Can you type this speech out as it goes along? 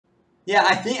Yeah,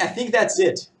 I think that's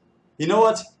it. You know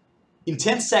what? In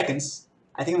 10 seconds,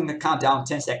 I think I'm gonna count down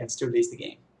 10 seconds to release the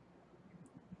game.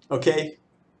 Okay?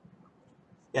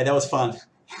 Yeah, that was fun.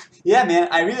 Yeah, man,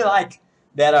 I really like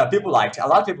that. People liked it. A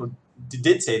lot of people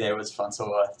did say that it was fun.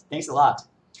 So thanks a lot.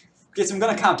 Okay, so I'm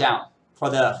gonna count down for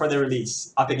the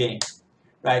release of the game,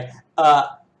 right?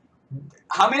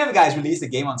 How many of you guys released a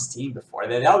game on Steam before?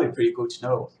 That would be pretty cool to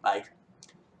know. Like,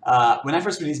 when I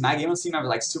first released my game on Steam, I was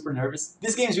like super nervous.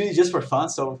 This game is really just for fun,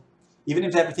 so even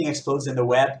if everything explodes in the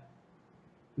web,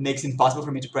 makes it impossible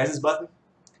for me to press this button,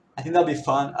 I think that'll be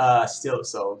fun still.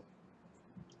 So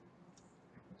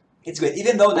it's good.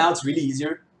 Even though now it's really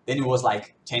easier than it was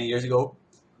like 10 years ago,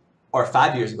 or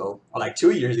 5 years ago, or like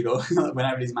 2 years ago when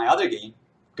I released my other game,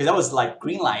 because that was like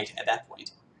Greenlight at that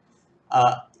point.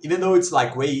 Even though it's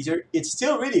like way easier, it's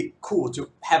still really cool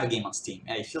to have a game on Steam,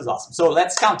 and it feels awesome. So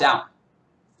let's count down,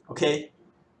 okay?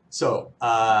 So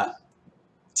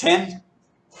 10,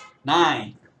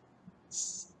 9,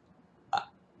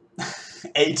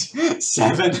 8,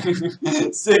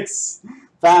 7, 6,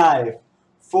 5,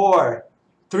 4,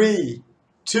 3,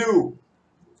 2.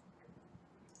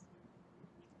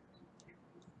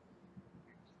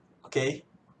 Okay.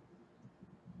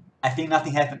 I think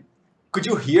nothing happened. Could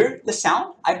you hear the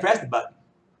sound? I pressed the button.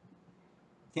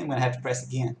 I think I'm gonna have to press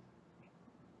again.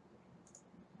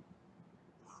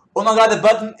 Oh my god, the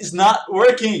button is not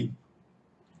working.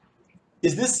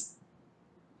 Is this...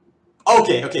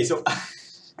 Okay, so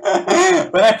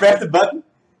when I pressed the button,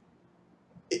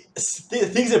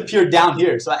 things appeared down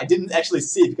here, so I didn't actually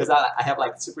see it because I have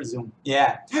like super zoom.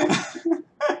 Yeah.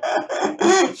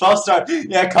 False start.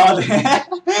 Yeah, called.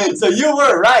 So you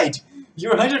were right.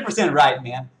 You're 100% right,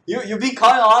 man. You've been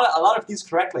calling a lot of things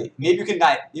correctly. Maybe you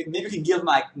can give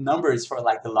like numbers for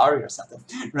like the lottery or something,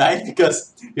 right?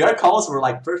 Because your calls were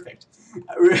like perfect.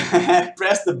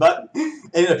 Press the button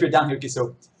and it appeared down here. Okay,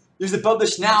 so there's the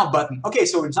publish now button. Okay,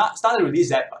 so it's not the release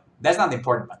that button. That's not the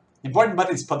important button. The important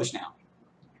button is publish now.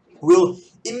 We'll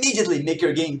immediately make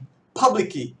your game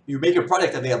publicly. You make your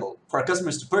product available for our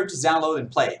customers to purchase, download,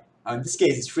 and play. In this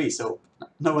case, it's free, so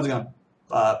no one's gonna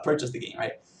purchase the game,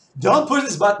 right? Don't push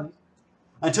this button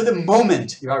until the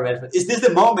moment you are ready for it. Is this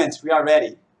the moment we are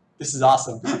ready? This is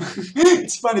awesome.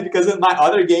 It's funny because in my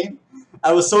other game,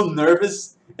 I was so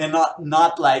nervous and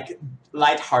not like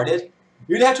lighthearted.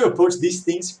 You really have to approach these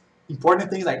things, important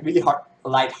things, like really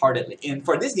lightheartedly. And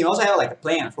for this game, I also have like a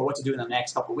plan for what to do in the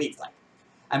next couple of weeks. Like,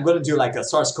 I'm gonna do like a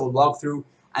source code walkthrough.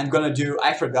 I'm gonna do,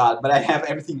 I forgot, but I have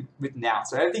everything written down.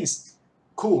 So everything's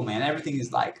cool, man. Everything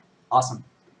is like awesome.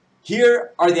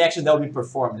 Here are the actions that will be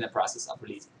performed in the process of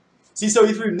releasing. See, so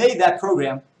if we made that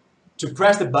program to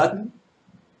press the button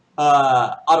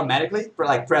automatically, for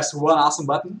like press one awesome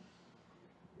button,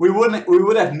 we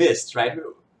would have missed, right?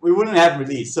 We wouldn't have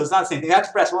released. So it's not the same thing. You have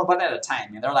to press one button at a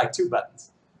time, and there are like 2 buttons.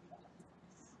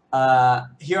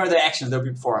 Here are the actions that will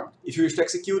be performed. If you wish to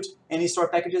execute any store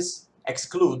packages,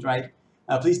 exclude, right?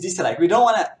 Please deselect. We don't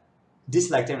want to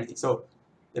deselect everything. So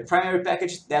the primary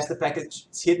package, that's the package.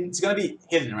 It's hidden. It's gonna be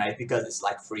hidden, right? Because it's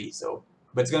like free. So,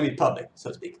 but it's gonna be public, so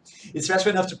to speak. It's fast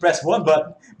enough to press 1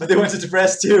 button, but they wanted to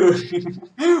press 2.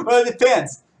 Well, it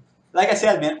depends. Like I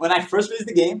said, man, when I first released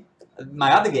the game,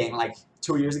 my other game, like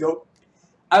 2 years ago,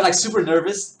 I was like super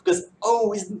nervous because,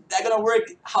 oh, is that gonna work?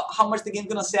 How much the game's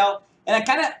gonna sell? And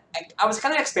I was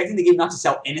kind of expecting the game not to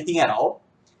sell anything at all,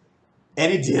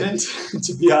 and it didn't,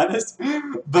 to be honest.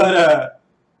 But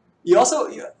you also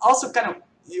kind of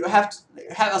have to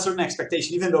have a certain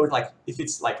expectation, even though it's like if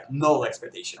it's like null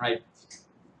expectation, right?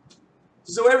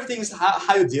 So everything is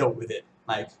how you deal with it,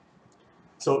 like.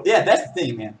 So yeah, that's the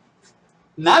thing, man.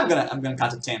 Now I'm gonna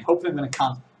count to 10. Hopefully, I'm gonna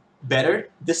count better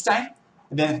this time,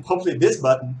 and then hopefully this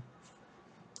button,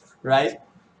 right,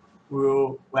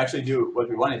 will actually do what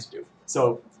we wanted to do.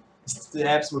 So the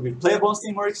apps will be playable on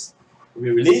Steamworks, will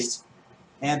be released,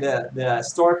 and the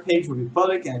store page will be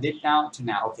public and edit down to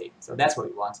now. Okay, so that's what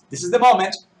we want. This is the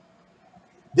moment.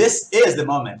 This is the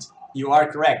moment. You are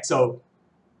correct. So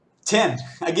 10,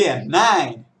 again,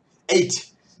 9,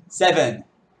 8, 7,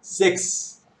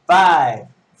 6, 5,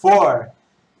 4,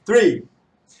 3,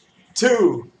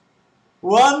 2,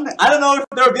 1. I don't know if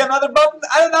there will be another button.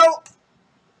 I don't know.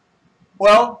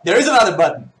 Well, there is another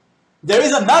button. There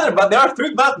is another button. There are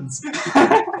 3 buttons.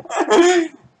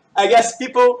 I guess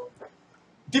people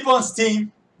on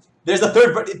Steam, there's a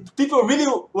 3rd button. People really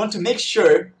want to make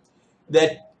sure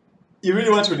that you really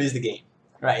want to release the game,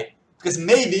 right? Because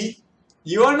maybe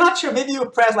you are not sure. Maybe you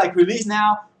press like release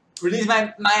now, release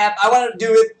my app. I want to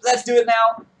do it. Let's do it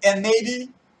now. And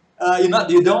maybe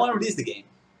you don't want to release the game.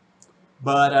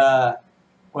 But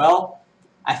well,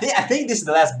 I think this is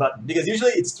the last button because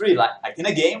usually it's 3. Like in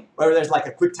a game where there's like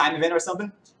a quick time event or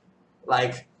something,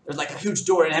 like there's like a huge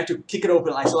door and I have to kick it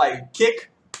open. Like so, like kick,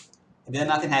 and then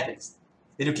nothing happens.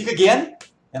 Then you kick again,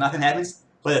 and nothing happens.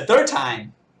 But the third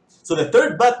time, so the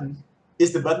third button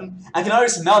is the button. I can already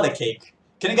smell the cake.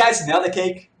 Can you guys smell the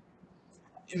cake?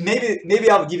 Maybe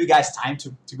I'll give you guys time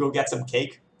to go get some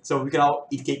cake so we can all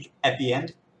eat cake at the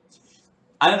end.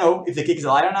 I don't know if the cake is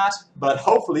alive or not, but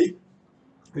hopefully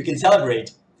we can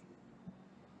celebrate.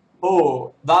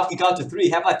 Oh, Valve can count to 3.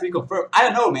 Half-Life 3 confirmed. I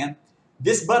don't know, man.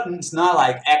 This button is not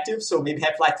like active, so maybe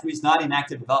Half-Life 3 is not in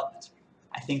active development.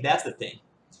 I think that's the thing.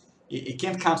 It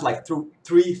can't count like through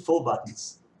 3 full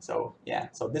buttons. So yeah,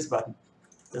 so this button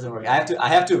doesn't work. I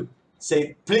have to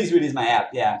say, please release my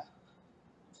app. Yeah.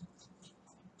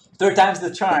 Third time's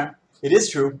the charm. It is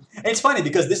true. And it's funny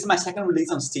because this is my second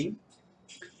release on Steam,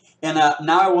 and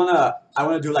now I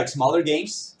wanna do like smaller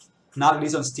games, not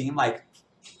release on Steam like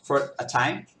for a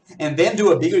time, and then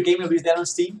do a bigger game and release that on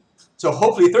Steam. So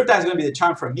hopefully third time is gonna be the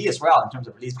charm for me as well in terms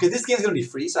of release, because this game is gonna be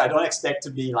free, so I don't expect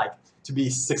to be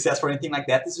successful or anything like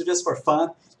that. This is just for fun,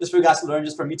 just for you guys to learn,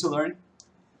 just for me to learn.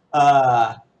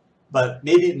 But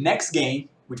maybe next game,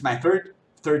 which my third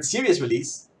serious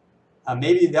release,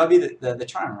 maybe that'll be the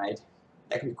charm, right?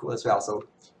 That could be cool as well. So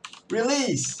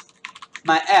release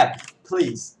my app,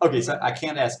 please. Okay, so I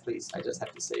can't ask please. I just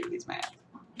have to say release my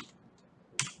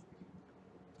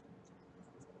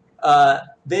app.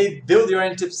 They build your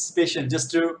anticipation just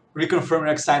to reconfirm your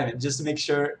excitement, just to make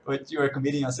sure what you are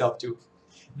committing yourself to.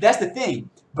 That's the thing.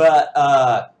 But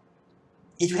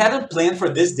if you haven't planned for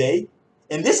this day,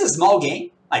 and this is a small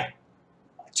game, like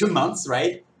 2 months,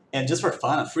 right? And just for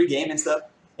fun, a free game and stuff.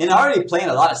 And I already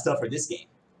planned a lot of stuff for this game.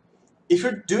 If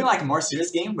you're doing like a more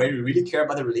serious game where you really care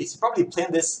about the release, you probably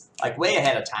plan this like way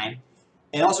ahead of time,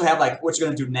 and also have like what you're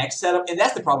gonna do next setup. And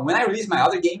that's the problem. When I released my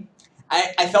other game,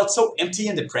 I felt so empty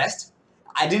and depressed.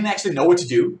 I didn't actually know what to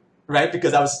do, right?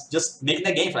 Because I was just making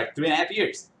the game for like 3.5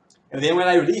 years. And then when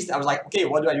I released, I was like, okay,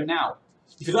 what do I do now?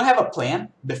 If you don't have a plan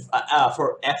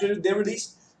for after the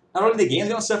release, not only the game's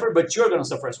gonna suffer, but you're gonna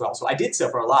suffer as well. So I did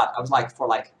suffer a lot. I was like, for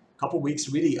like a couple weeks,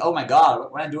 really, oh my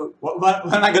god, what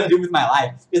am I gonna do with my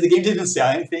life? Because the game didn't sell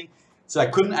anything, so I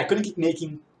couldn't keep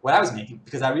making what I was making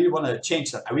because I really wanted to change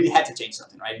something. I really had to change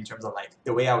something, right, in terms of like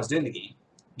the way I was doing the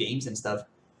games and stuff.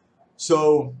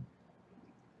 So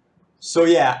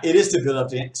yeah, it is to build up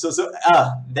to it. So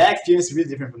that experience is really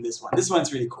different from this one. This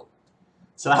one's really cool.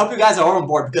 So I hope you guys are all on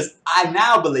board because I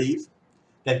now believe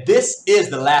that this is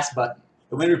the last button.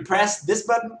 And when we press this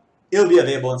button, it'll be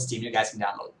available on Steam. You guys can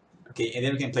download. Okay, and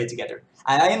then we can play together.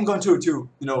 I am going to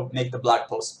make the blog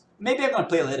post. Maybe I'm gonna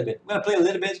play a little bit. I'm gonna play a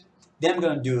little bit, then I'm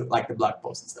gonna do like the blog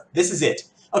post and stuff. This is it.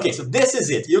 Okay, so this is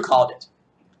it. You called it.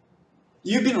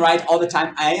 You've been right all the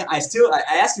time. I asked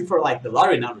you for like the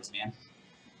lottery numbers, man.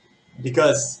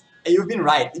 Because you've been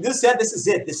right. You said this is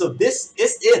it. So this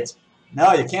is it.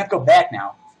 No, you can't go back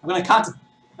now. I'm gonna count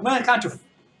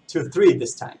to 3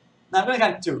 this time. No, I'm gonna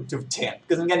count to 10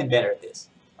 because I'm getting better at this.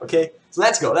 Okay? So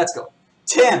let's go.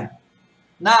 10,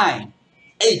 9,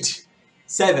 8,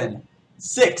 7,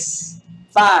 6,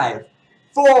 5,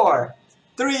 4,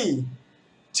 3,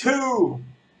 2,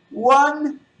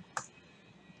 1.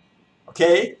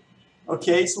 Okay,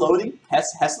 it's loading.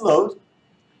 Has to load.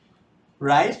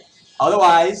 Right?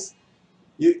 Otherwise,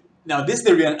 now this is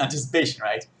the real anticipation,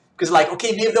 right? Because like,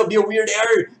 okay, maybe there'll be a weird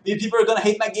error. Maybe people are gonna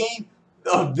hate my game.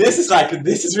 Oh, this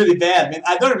is really bad, man.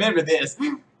 I don't remember this.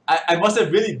 I must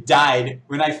have really died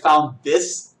when I found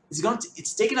this.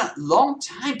 It's taken a long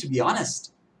time, to be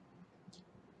honest.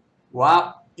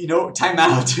 Wow,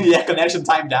 timeout. Yeah, connection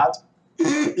timed out.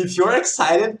 If you're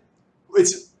excited,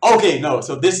 it's okay. No,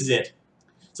 so this is it.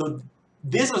 So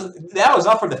that was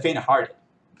not for the faint-hearted.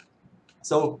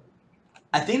 So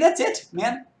I think that's it,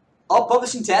 man. All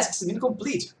publishing tasks have been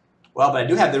complete. Well, but I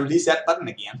do have the release app button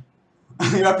again.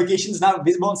 Your application is now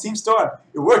visible in Steam Store.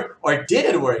 It worked, or did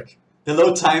it work? The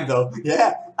load time, though.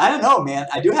 Yeah, I don't know, man.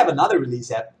 I do have another release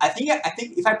app. I think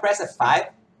if I press F5,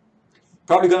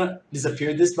 probably gonna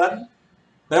disappear this button.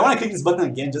 But I want to click this button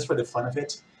again just for the fun of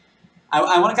it.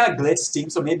 I want to kind of glitch Steam,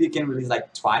 so maybe you can release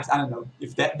like twice. I don't know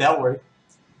if that'll work.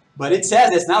 But it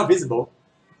says it's now visible.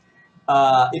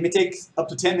 It may take up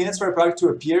to 10 minutes for a product to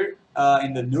appear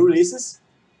in the new releases,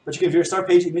 but you can view your store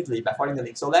page immediately by following the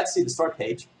link. So let's see the store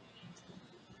page.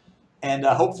 And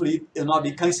hopefully it'll not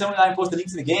be, can someone post the link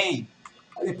to the game?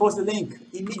 I can post the link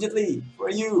immediately for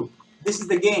you. This is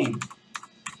the game.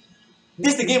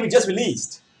 This is the game we just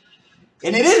released.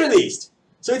 And it is released.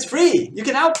 So it's free. You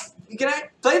can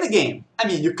play the game. I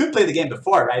mean, you could play the game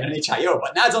before, right, on HIO,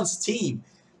 but now it's on Steam.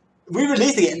 we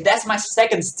released it, and that's my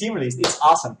second Steam release. It's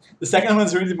awesome. The second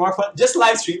one's really more fun. Just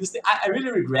live stream this thing. I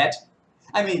really regret.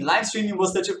 I mean, live streaming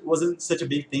wasn't such a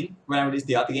big thing when I released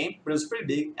the other game, but it was pretty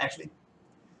big actually.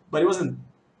 But it wasn't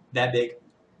that big.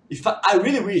 If I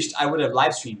really wished I would have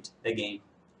live streamed the game.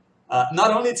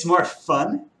 Not only it's more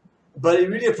fun, but it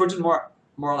really approaches more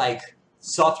like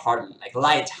soft-hearted, like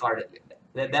light-hearted.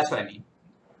 That's what I mean.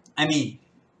 I mean,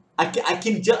 I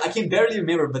can barely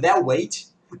remember, but that wait,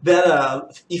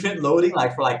 that event loading,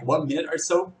 like for like 1 minute or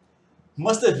so,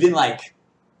 must have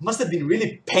been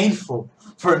really painful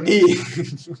for me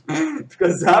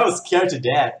because I was scared to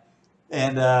death,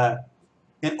 and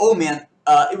oh man,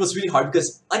 it was really hard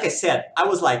because, like I said, I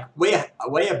was like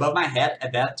way above my head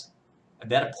at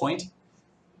that point,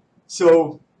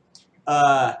 so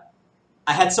I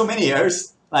had so many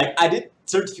errors. Like I did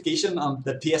certification on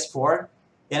the PS4,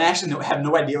 and I actually have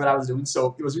no idea what I was doing,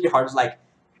 so it was really hard. It was like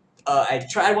I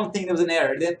tried one thing, there was an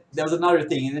error, then there was another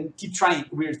thing, and then keep trying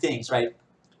weird things, right?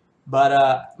 But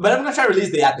I'm gonna try to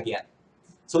release the app again.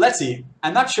 So let's see.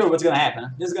 I'm not sure what's gonna happen.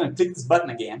 I'm just gonna click this button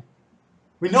again.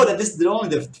 We know that this is only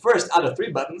the first out of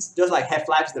 3 buttons, just like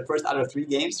Half-Life is the first out of 3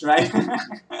 games, right?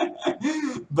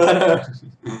 But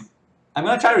I'm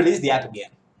gonna try to release the app again.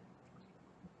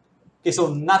 Okay,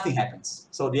 so nothing happens.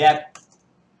 So the app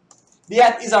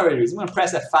is already released. I'm gonna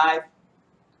press F5,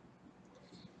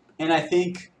 and I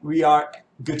think we are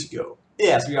good to go.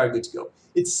 Yes, we are good to go.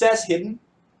 It says hidden,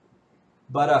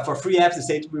 but for free apps, it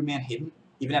says to remain hidden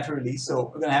even after release.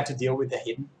 So we're gonna have to deal with the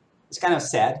hidden. It's kind of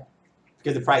sad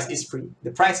because the price is free. The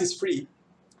price is free.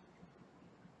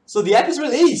 So the app is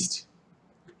released.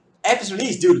 App is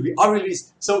released, dude. We are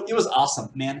released. So it was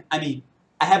awesome, man. I mean,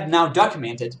 I have now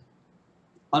documented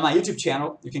on my YouTube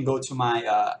channel. You can go to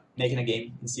my Making a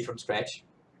Game and see from scratch.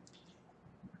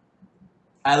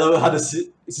 I love how this is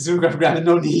super graphic.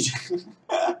 No need.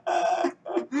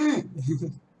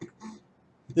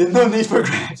 There's no need for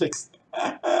graphics.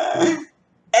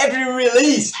 Every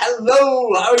release.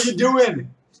 Hello, how are you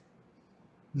doing?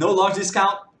 No launch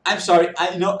discount. I'm sorry.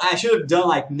 I should have done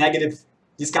like negative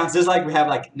discounts. Just like we have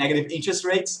like negative interest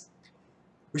rates.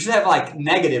 We should have like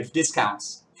negative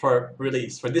discounts for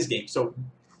release for this game. So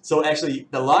actually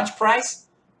the launch price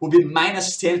will be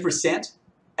minus 10%.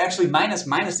 Actually minus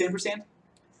 10%.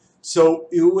 So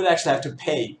you would actually have to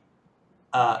pay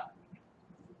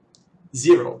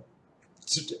 0.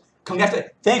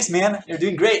 Congratulations. Thanks, man. You're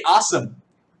doing great. Awesome.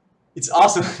 It's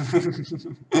awesome.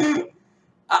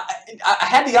 I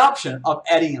had the option of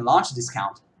adding a launch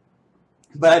discount,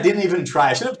 but I didn't even try.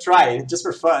 I should have tried just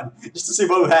for fun, just to see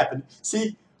what would happen.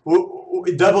 See,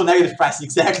 double negative pricing,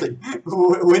 exactly.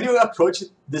 When you approach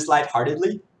this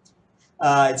lightheartedly,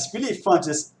 it's really fun.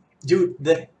 Just, dude,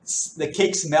 the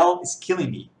cake smell is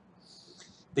killing me.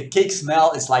 The cake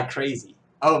smell is like crazy.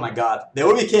 Oh my god. There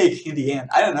will be cake in the end.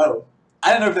 I don't know.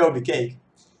 I don't know if there will be cake.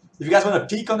 If you guys want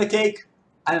to peek on the cake,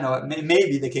 I don't know.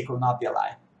 Maybe the cake will not be a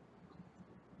lie.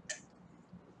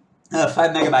 5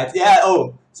 megabytes. Yeah,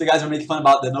 oh. So you guys are making fun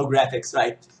about the no graphics,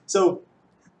 right? So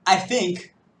I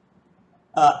think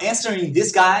answering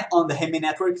this guy on the Hemi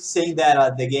Network saying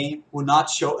that the game will not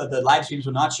show, the live streams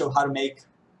will not show how to make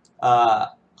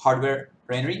hardware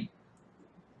rendering.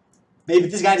 Maybe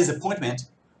this guy's disappointment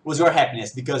was your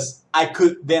happiness, because I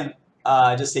could then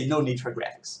just say no need for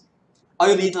graphics. All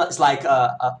you need is like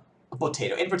a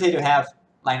potato. Any potato you have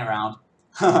lying around.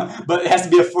 But it has to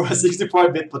be a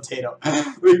 64-bit potato.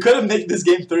 We could have made this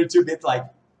game 32-bit like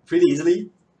pretty easily,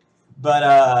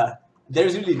 but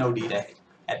there's really no need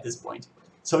at this point.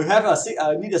 So you have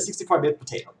need a 64-bit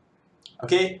potato,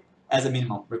 okay, as a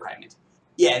minimum requirement.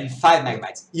 Yeah, and 5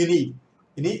 megabytes. You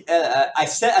need. I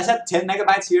said 10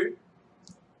 megabytes here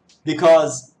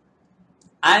because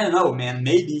I don't know, man.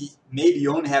 Maybe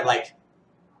you only have like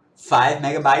 5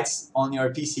 megabytes on your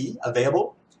PC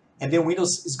available, and then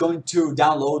Windows is going to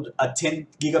download a 10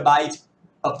 gigabyte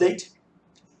update.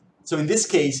 So in this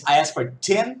case, I asked for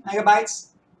 10 megabytes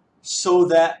so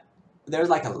that there's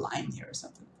like a line here or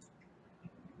something.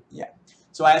 Yeah.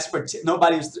 So I asked for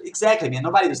nobody was exactly, man.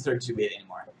 Nobody was 32-bit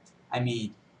anymore. I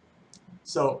mean,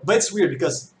 so but it's weird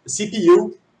because the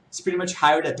CPU is pretty much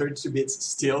higher than 32 bits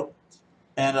still,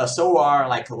 and so are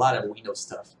like a lot of Windows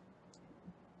stuff.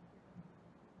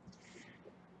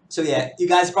 So yeah, you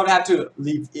guys probably have to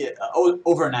leave it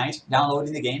overnight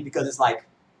downloading the game, because it's like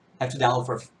have to download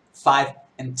for 5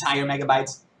 entire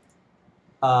megabytes.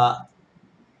 And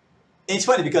it's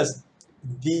funny because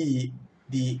the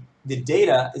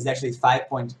data is actually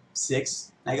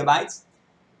 5.6 megabytes,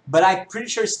 but I'm pretty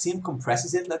sure Steam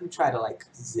compresses it. Let me try to like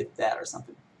zip that or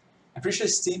something. I'm pretty sure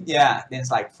Steam, yeah, then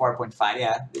it's like 4.5.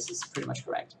 Yeah, this is pretty much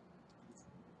correct.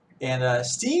 And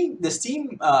Steam, the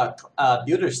Steam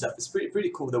builder stuff is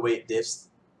pretty cool. The way it diffs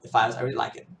the files, I really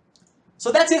like it.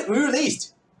 So that's it. We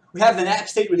released. We have an app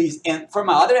state release, and for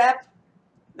my other app,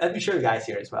 let me show you guys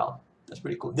here as well. That's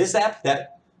pretty cool. This app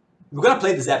that we're gonna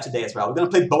play this app today as well. We're gonna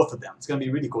play both of them. It's gonna be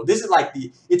really cool. This is like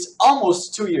it's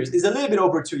almost 2 years. It's a little bit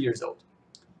over 2 years old.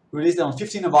 We released it on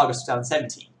 15th of August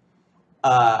 2017.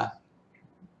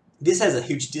 This has a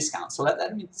huge discount. So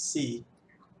let me see.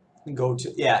 Go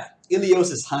to, yeah,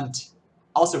 Ilios' Hunt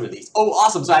also released. Oh,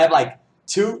 awesome. So I have like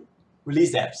 2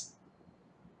 released apps.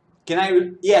 Can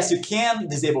I, yes, you can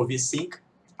disable vsync.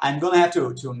 I'm gonna have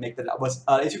to make that up. But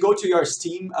if you go to your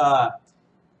Steam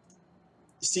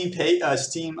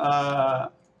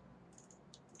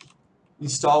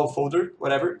install folder,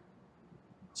 whatever.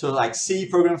 So like C,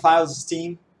 program files,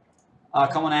 Steam,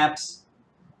 common apps.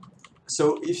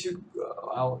 So if you,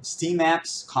 Steam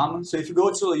apps, common. So if you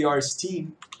go to your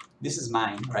Steam, this is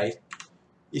mine, right?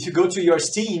 If you go to your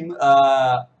Steam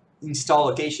install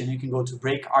location, you can go to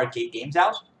break arcade games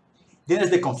out. Then there's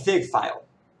the config file.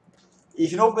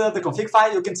 If you open up the config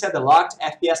file, you can set the locked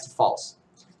FPS to false.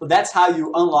 So that's how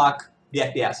you unlock the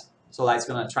FPS. So that's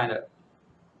gonna try to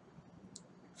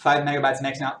 5 megabytes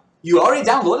max now. You already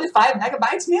downloaded 5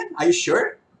 megabytes, man? Are you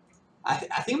sure? I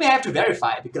think we have to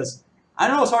verify because I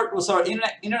don't know what sort of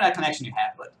internet connection you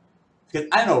have, but because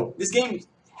I don't know, this game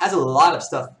has a lot of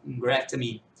stuff in graphics. I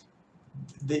mean,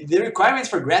 the requirements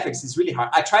for graphics is really hard.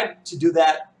 I tried to do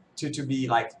that to be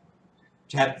like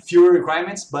to have fewer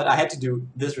requirements, but I had to do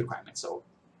this requirement. So,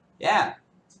 yeah.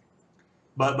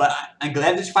 But I'm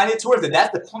glad that you find it's worth it.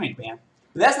 That's the point, man.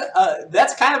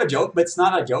 That's kind of a joke, but it's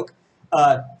not a joke.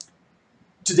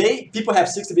 Today, people have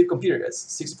 60-bit computers,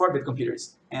 64-bit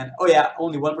computers, and oh yeah,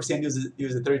 only 1%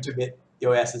 use the 32-bit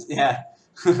OSs. Yeah,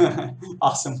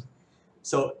 awesome.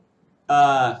 So,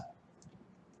 oh,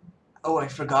 I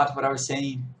forgot what I was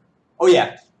saying. Oh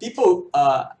yeah, people.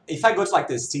 If I go to like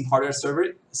the Steam hardware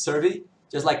survey,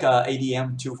 just like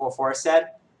ADM244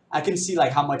 said, I can see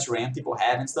like how much RAM people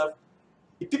have and stuff.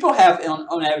 If people have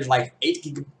on average like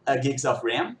 8 gigs of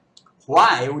RAM,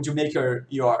 why would you make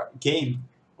your game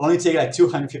only take like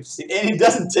 256? And it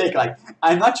doesn't take like,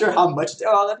 I'm not sure how much.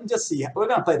 Oh, let me just see. We're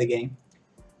gonna play the game,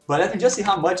 but let me just see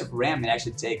how much of RAM it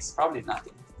actually takes. Probably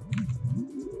nothing.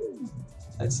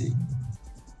 Let's see.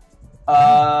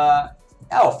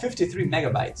 Oh, 53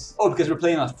 megabytes. Oh, because we're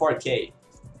playing on 4K.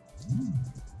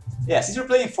 Yeah, since we're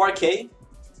playing 4K,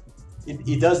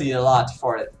 it does need a lot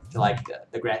for like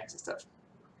the graphics and stuff.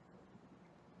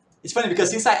 It's funny because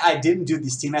since I didn't do the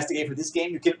Steam SDK for this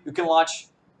game, you can launch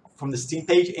from the Steam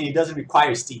page and it doesn't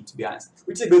require Steam, to be honest,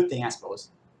 which is a good thing, I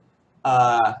suppose.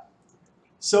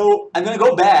 So I'm gonna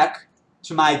go back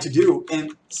to my to-do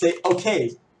and say,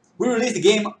 okay, we released the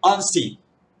game on Steam.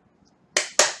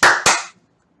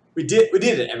 We did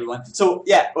it, everyone. So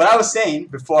yeah, what I was saying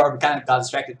before we kind of got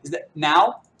distracted is that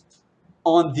now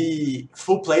on the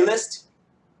full playlist,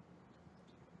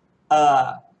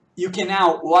 you can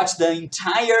now watch the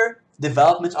entire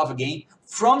development of a game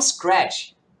from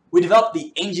scratch. We developed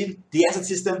the engine, the asset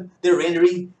system, the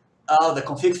rendering, the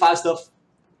config file stuff,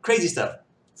 crazy stuff,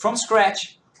 from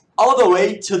scratch, all the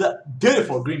way to the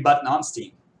beautiful green button on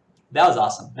Steam. That was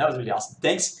awesome. That was really awesome.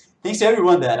 Thanks to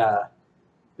everyone that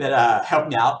helped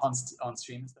me out on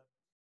stream and stuff.